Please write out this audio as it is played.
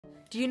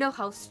Do you know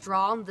how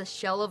strong the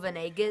shell of an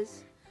egg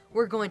is?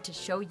 We're going to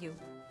show you.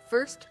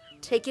 First,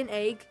 take an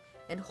egg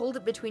and hold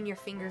it between your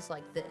fingers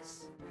like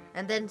this.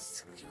 And then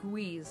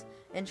squeeze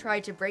and try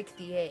to break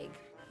the egg.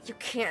 You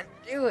can't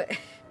do it.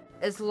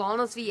 As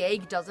long as the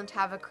egg doesn't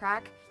have a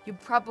crack, you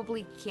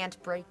probably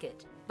can't break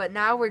it. But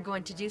now we're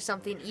going to do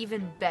something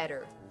even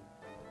better.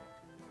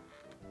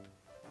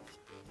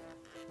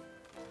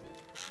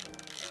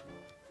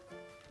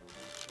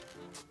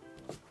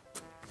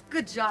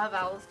 Good job,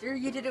 Alastair.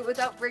 You did it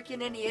without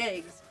breaking any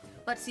eggs.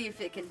 Let's see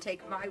if it can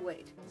take my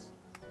weight.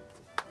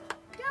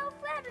 Go,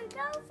 Frederick!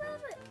 Go,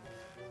 Frederick!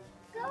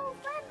 Go,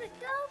 Frederick!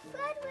 Go,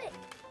 Frederick!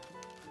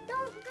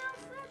 Don't go,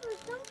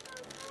 Frederick! Don't go,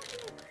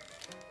 Frederick!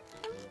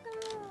 Don't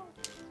go!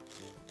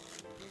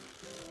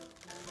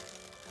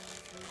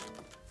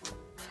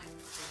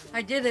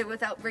 I did it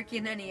without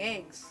breaking any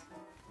eggs.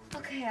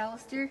 Okay,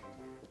 Alastair.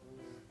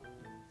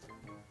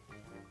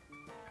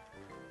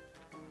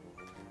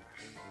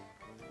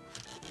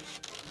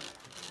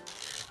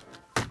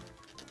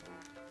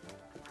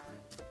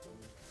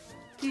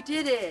 You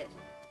did it!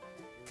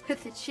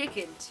 With the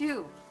chicken,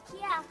 too.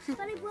 Yeah,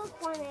 but I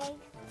broke one egg.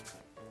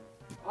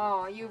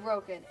 Aw, you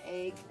broke an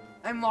egg.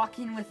 I'm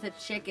walking with the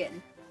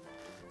chicken.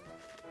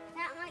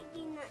 That might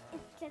be not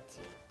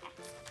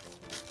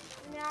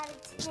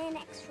 10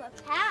 extra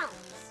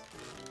pounds.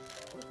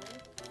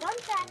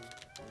 Don't back.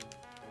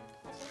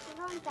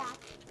 Don't back.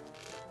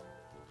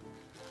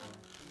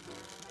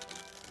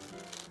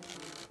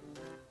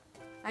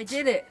 I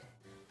did it.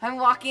 I'm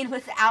walking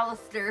with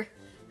Alastair.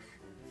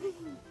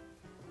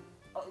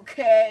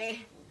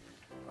 Okay,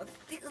 let's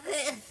do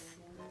this.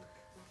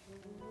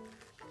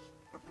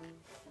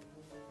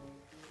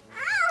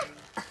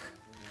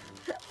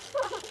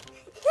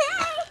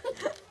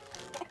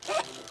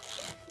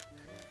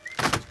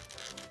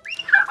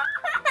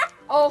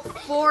 Oh,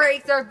 4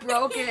 eggs are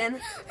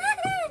broken.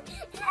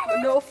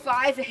 No,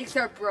 5 eggs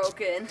are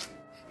broken.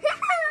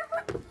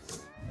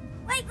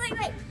 Wait.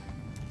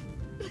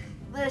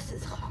 This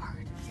is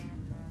hard.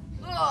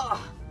 Ugh.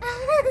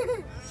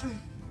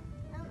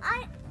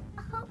 I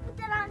hope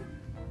that I'm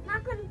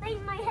not going to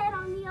bang my head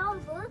on the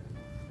oven.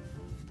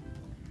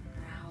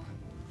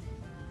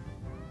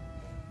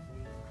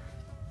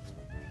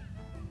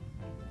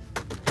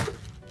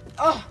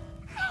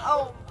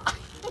 Oh,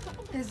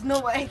 there's no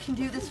way I can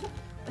do this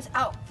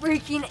without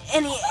breaking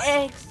any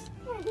eggs.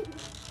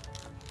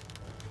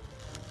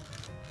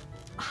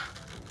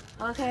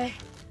 Okay,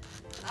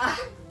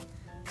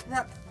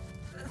 that's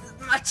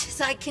as much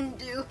as I can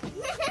do.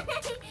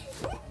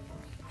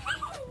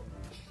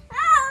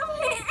 Oh,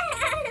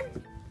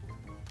 man.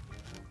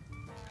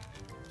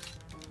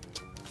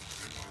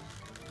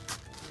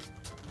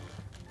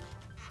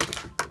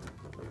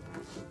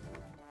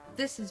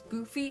 This is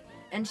Boofy,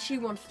 and she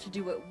wants to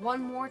do it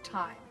one more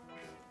time.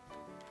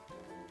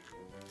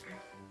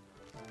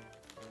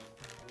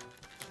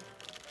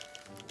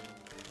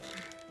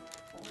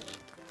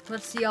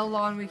 Let's see how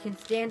long we can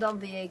stand on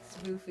the eggs,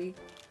 Boofy.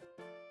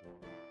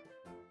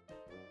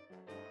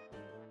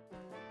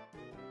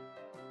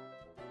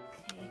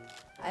 Okay,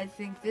 I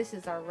think this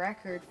is our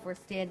record for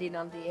standing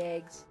on the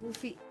eggs.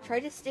 Boofy, try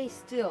to stay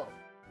still.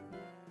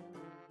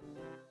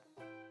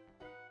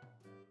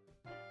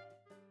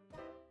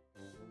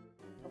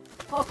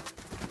 Oh.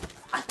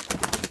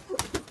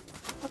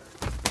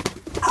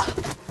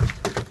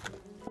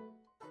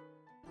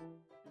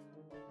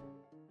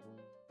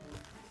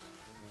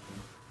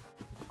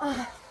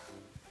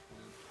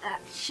 That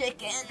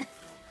chicken,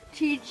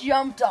 she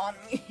jumped on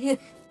me.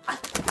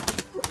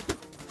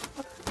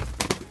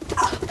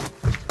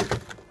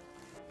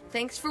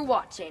 Thanks for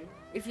watching.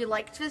 If you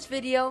liked this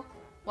video,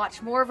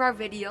 watch more of our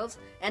videos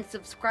and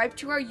subscribe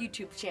to our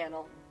YouTube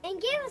channel. And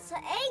give us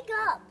an egg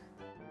up.